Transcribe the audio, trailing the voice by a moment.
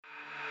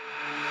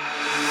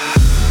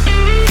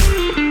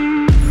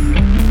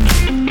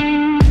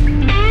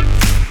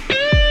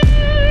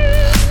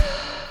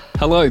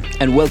Hello,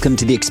 and welcome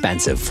to The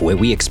Expansive, where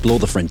we explore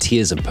the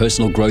frontiers of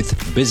personal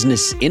growth,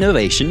 business,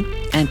 innovation,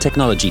 and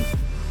technology.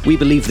 We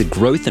believe that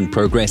growth and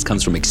progress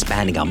comes from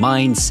expanding our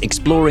minds,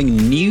 exploring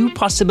new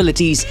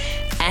possibilities,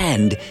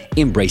 and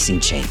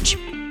embracing change.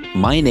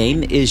 My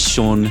name is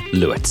Sean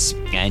Lewitz,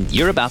 and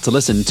you're about to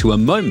listen to a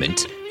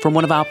moment from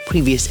one of our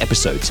previous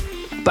episodes.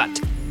 But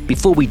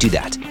before we do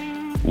that,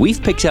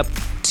 we've picked up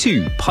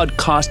 2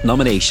 podcast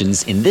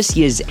nominations in this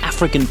year's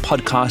African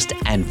Podcast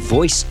and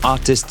Voice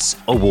Artists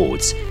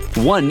Awards.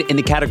 One in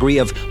the category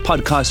of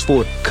Podcast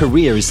for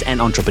Careers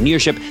and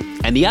Entrepreneurship,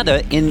 and the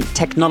other in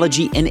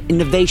Technology and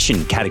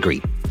Innovation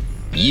category.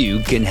 You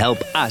can help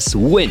us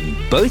win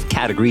both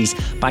categories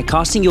by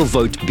casting your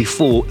vote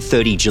before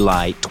 30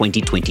 July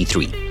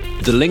 2023.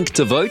 The link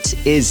to vote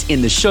is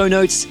in the show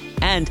notes,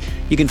 and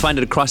you can find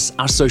it across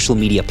our social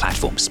media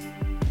platforms.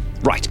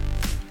 Right.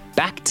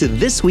 Back to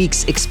this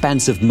week's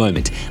Expansive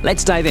Moment.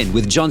 Let's dive in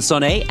with John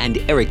Sonnet and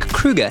Eric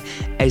Kruger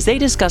as they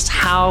discuss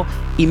how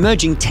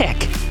emerging tech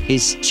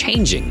is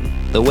changing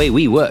the way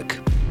we work.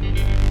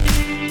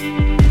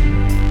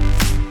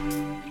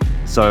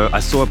 So I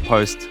saw a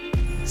post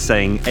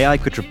saying AI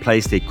could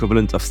replace the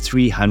equivalent of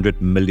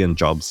 300 million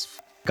jobs.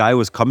 Guy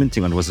was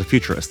commenting on was a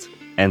futurist.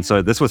 And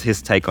so this was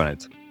his take on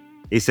it.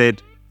 He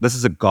said, this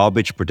is a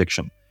garbage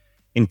prediction.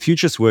 In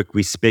futures work,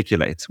 we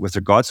speculate. With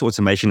regards to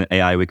automation and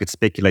AI, we could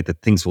speculate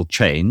that things will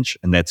change,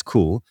 and that's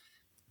cool.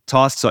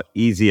 Tasks are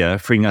easier,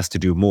 freeing us to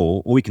do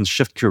more, or we can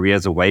shift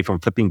careers away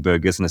from flipping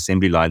burgers and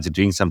assembly lines and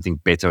doing something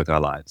better with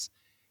our lives.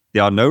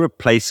 There are no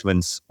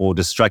replacements or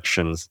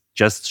distractions,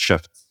 just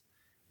shifts.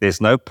 There's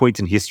no point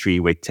in history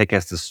where tech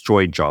has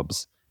destroyed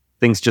jobs.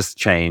 Things just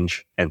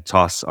change and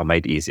tasks are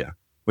made easier.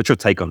 What's your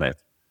take on that?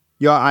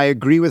 Yeah, I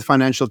agree with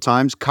Financial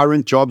Times.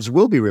 Current jobs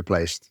will be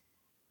replaced.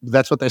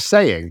 That's what they're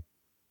saying.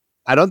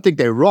 I don't think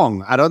they're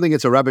wrong. I don't think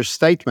it's a rubbish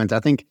statement. I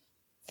think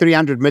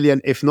 300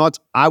 million, if not,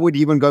 I would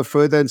even go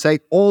further and say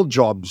all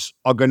jobs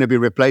are going to be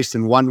replaced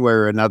in one way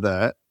or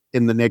another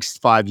in the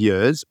next 5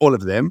 years, all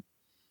of them.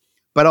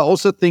 But I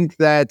also think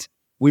that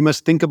we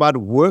must think about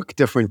work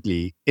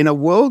differently. In a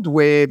world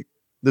where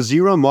the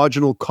zero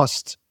marginal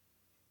cost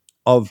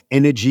of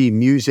energy,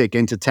 music,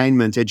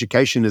 entertainment,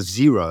 education is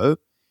zero,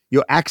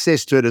 your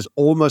access to it is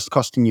almost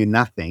costing you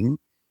nothing.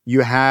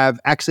 You have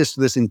access to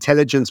this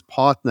intelligence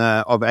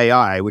partner of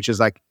AI, which is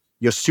like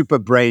your super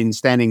brain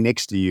standing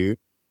next to you.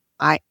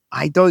 I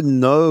don't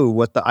know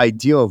what the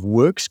idea of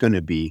work's going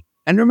to be.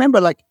 And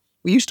remember, like,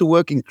 we used to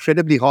work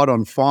incredibly hard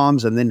on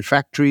farms and then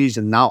factories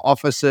and now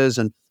offices.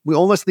 And we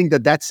almost think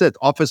that that's it.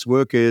 Office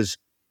work is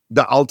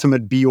the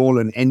ultimate be all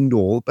and end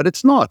all, but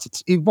it's not.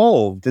 It's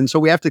evolved. And so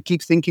we have to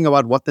keep thinking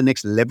about what the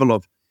next level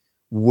of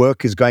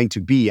work is going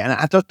to be. And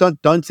I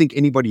don't think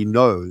anybody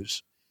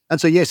knows. And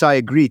so, yes, I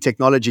agree,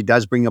 technology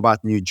does bring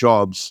about new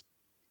jobs.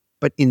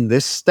 But in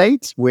this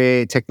state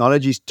where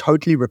technology is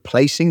totally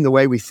replacing the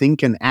way we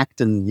think and act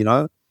and,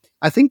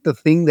 I think the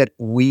thing that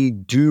we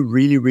do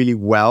really, really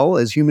well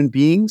as human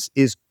beings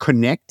is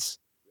connect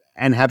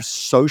and have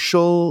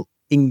social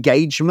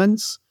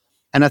engagements.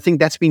 And I think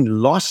that's been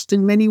lost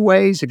in many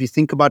ways. If you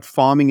think about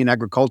farming in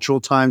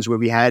agricultural times where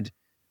we had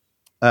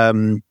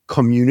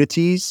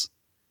communities,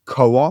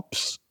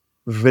 co-ops,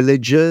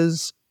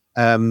 villages,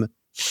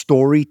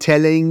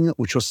 storytelling,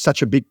 which was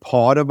such a big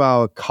part of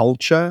our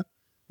culture,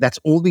 that's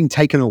all been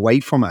taken away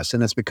from us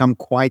and it's become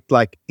quite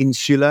like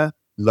insular,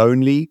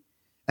 lonely.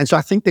 And so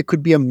I think there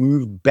could be a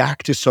move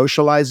back to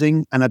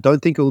socializing. And I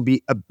don't think it will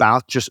be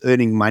about just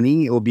earning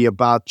money. It will be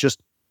about just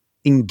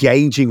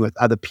engaging with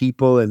other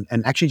people and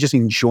actually just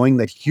enjoying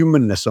the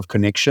humanness of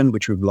connection,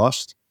 which we've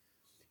lost.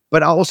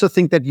 But I also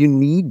think that you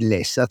need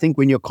less. I think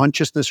when your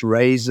consciousness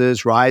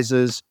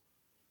rises,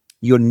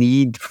 your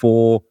need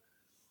for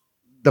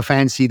the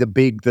fancy, the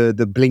big, the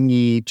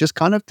blingy just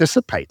kind of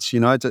dissipates.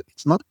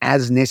 It's not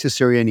as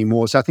necessary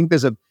anymore. So I think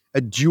there's a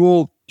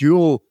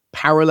dual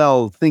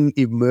parallel thing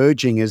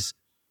emerging is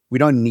we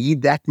don't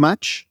need that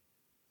much.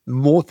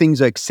 More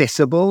things are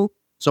accessible.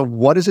 So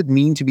what does it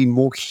mean to be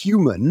more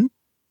human?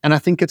 And I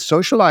think it's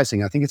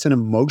socializing. I think it's an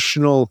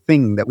emotional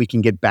thing that we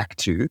can get back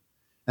to.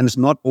 And it's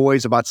not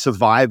always about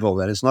survival.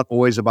 And it's not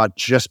always about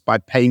just by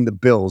paying the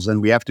bills.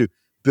 And we have to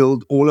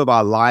build all of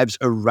our lives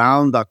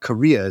around our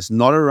careers,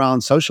 not around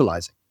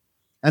socializing.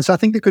 And so I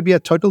think there could be a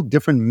total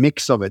different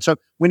mix of it. So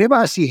whenever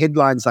I see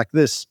headlines like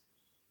this,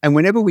 and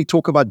whenever we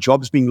talk about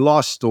jobs being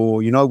lost or,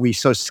 we're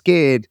so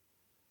scared,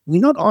 we're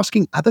not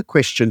asking other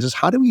questions is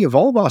how do we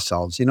evolve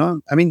ourselves,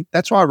 I mean,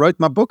 that's why I wrote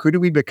my book, Who Do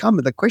We Become?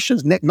 But the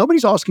question's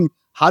nobody's asking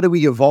how do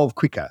we evolve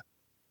quicker?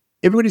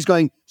 Everybody's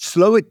going,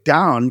 slow it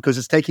down because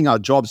it's taking our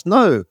jobs.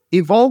 No,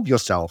 evolve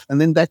yourself.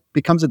 And then that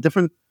becomes a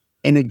different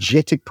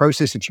energetic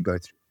process that you go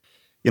through.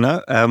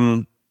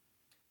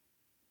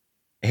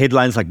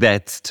 Headlines like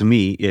that, to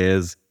me,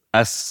 is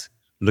us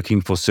looking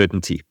for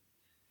certainty.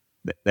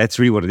 That's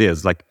really what it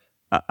is. Like,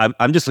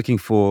 I'm just looking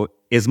for,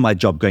 is my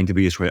job going to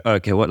be this way?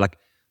 Okay, what, like,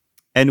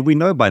 and we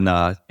know by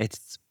now,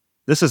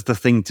 this is the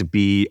thing to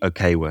be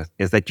okay with,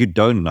 is that you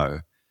don't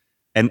know.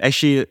 And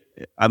actually,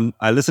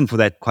 I listen for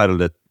that quite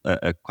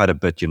a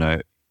bit,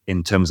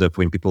 in terms of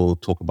when people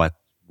talk about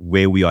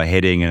where we are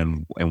heading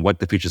and what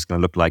the future is going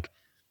to look like,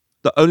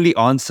 the only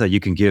answer you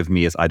can give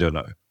me is, I don't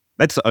know.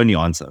 That's the only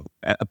answer.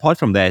 Apart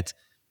from that,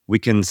 we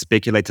can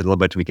speculate a little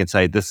bit. We can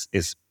say this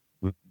is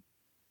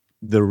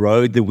the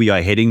road that we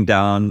are heading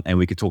down, and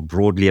we could talk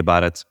broadly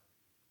about it.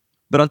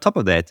 But on top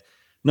of that,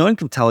 no one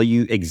can tell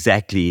you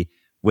exactly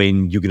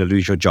when you're going to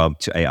lose your job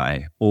to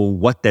AI, or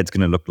what that's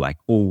going to look like,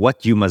 or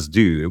what you must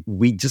do.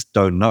 We just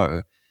don't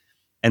know.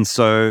 And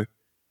so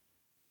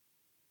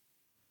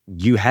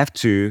you have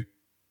to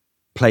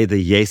play the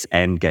yes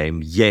and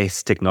game.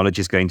 Yes, technology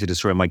is going to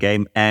destroy my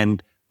game,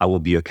 and I will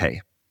be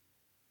okay.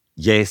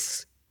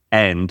 Yes,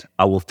 and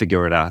I will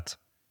figure it out.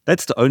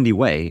 That's the only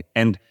way.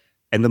 And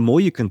the more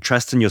you can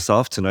trust in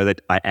yourself to know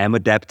that I am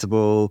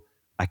adaptable,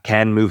 I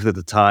can move with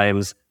the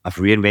times, I've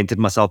reinvented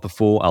myself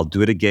before, I'll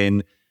do it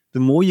again, the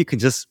more you can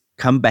just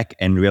come back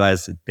and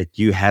realize that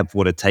you have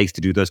what it takes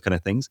to do those kind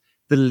of things,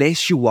 the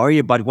less you worry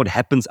about what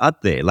happens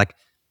out there. Like,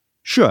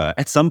 sure,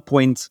 at some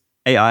point,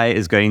 AI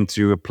is going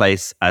to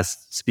replace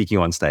us speaking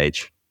on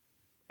stage.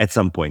 At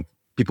some point,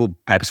 people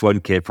perhaps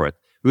won't care for it.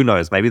 Who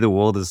knows? Maybe the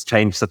world has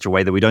changed such a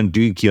way that we don't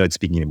do keynote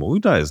speaking anymore. Who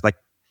knows? Like,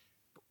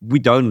 we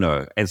don't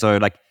know. And so,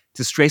 like,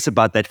 to stress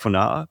about that for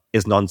now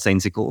is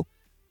nonsensical.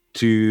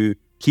 To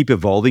keep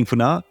evolving for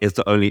now is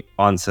the only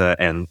answer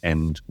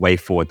and way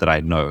forward that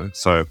I know.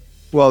 So,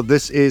 well,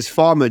 this is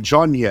Farmer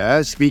John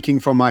here, speaking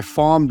from my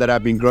farm that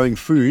I've been growing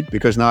food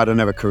because now I don't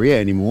have a career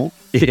anymore.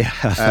 Yeah.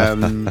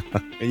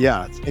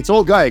 Yeah, it's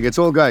all going. It's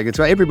all going. It's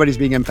why everybody's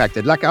being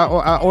impacted. Like I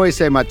always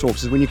say in my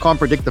talks, is when you can't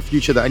predict the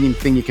future, the only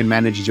thing you can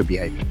manage is your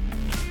behavior.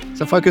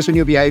 So focus on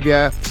your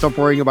behavior. Stop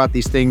worrying about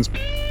these things.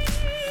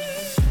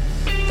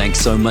 Thanks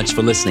so much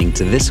for listening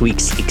to this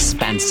week's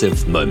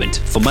Expansive Moment.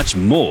 For much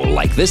more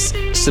like this,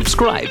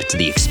 subscribe to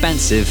The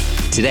Expansive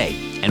today.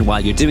 And while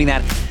you're doing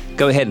that,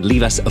 go ahead and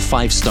leave us a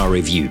 5-star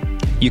review.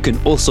 You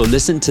can also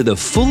listen to the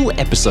full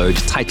episode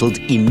titled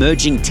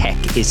Emerging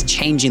Tech is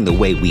Changing the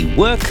Way We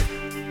Work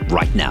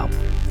right now.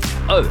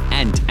 Oh,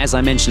 and as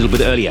I mentioned a little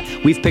bit earlier,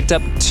 we've picked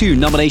up 2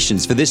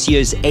 nominations for this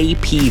year's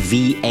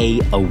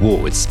APVA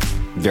Awards.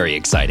 Very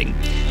exciting.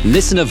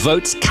 Listener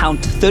votes count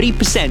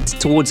 30%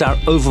 towards our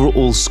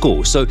overall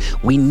score, so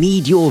we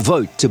need your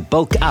vote to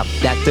bulk up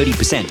that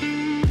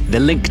 30%. The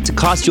link to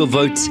cast your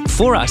vote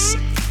for us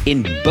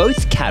in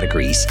both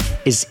categories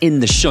is in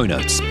the show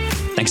notes.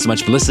 Thanks so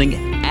much for listening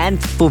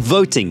and for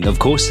voting, of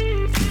course.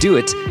 Do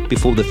it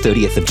before the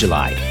 30th of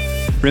July.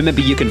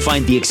 Remember, you can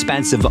find The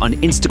Expansive on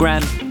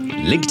Instagram,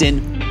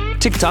 LinkedIn,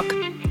 TikTok,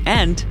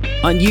 and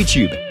on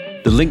YouTube.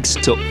 The links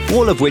to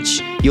all of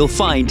which you'll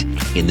find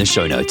in the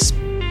show notes.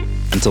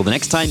 Until the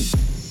next time,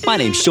 my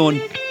name's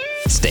Sean.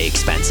 Stay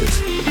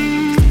expansive.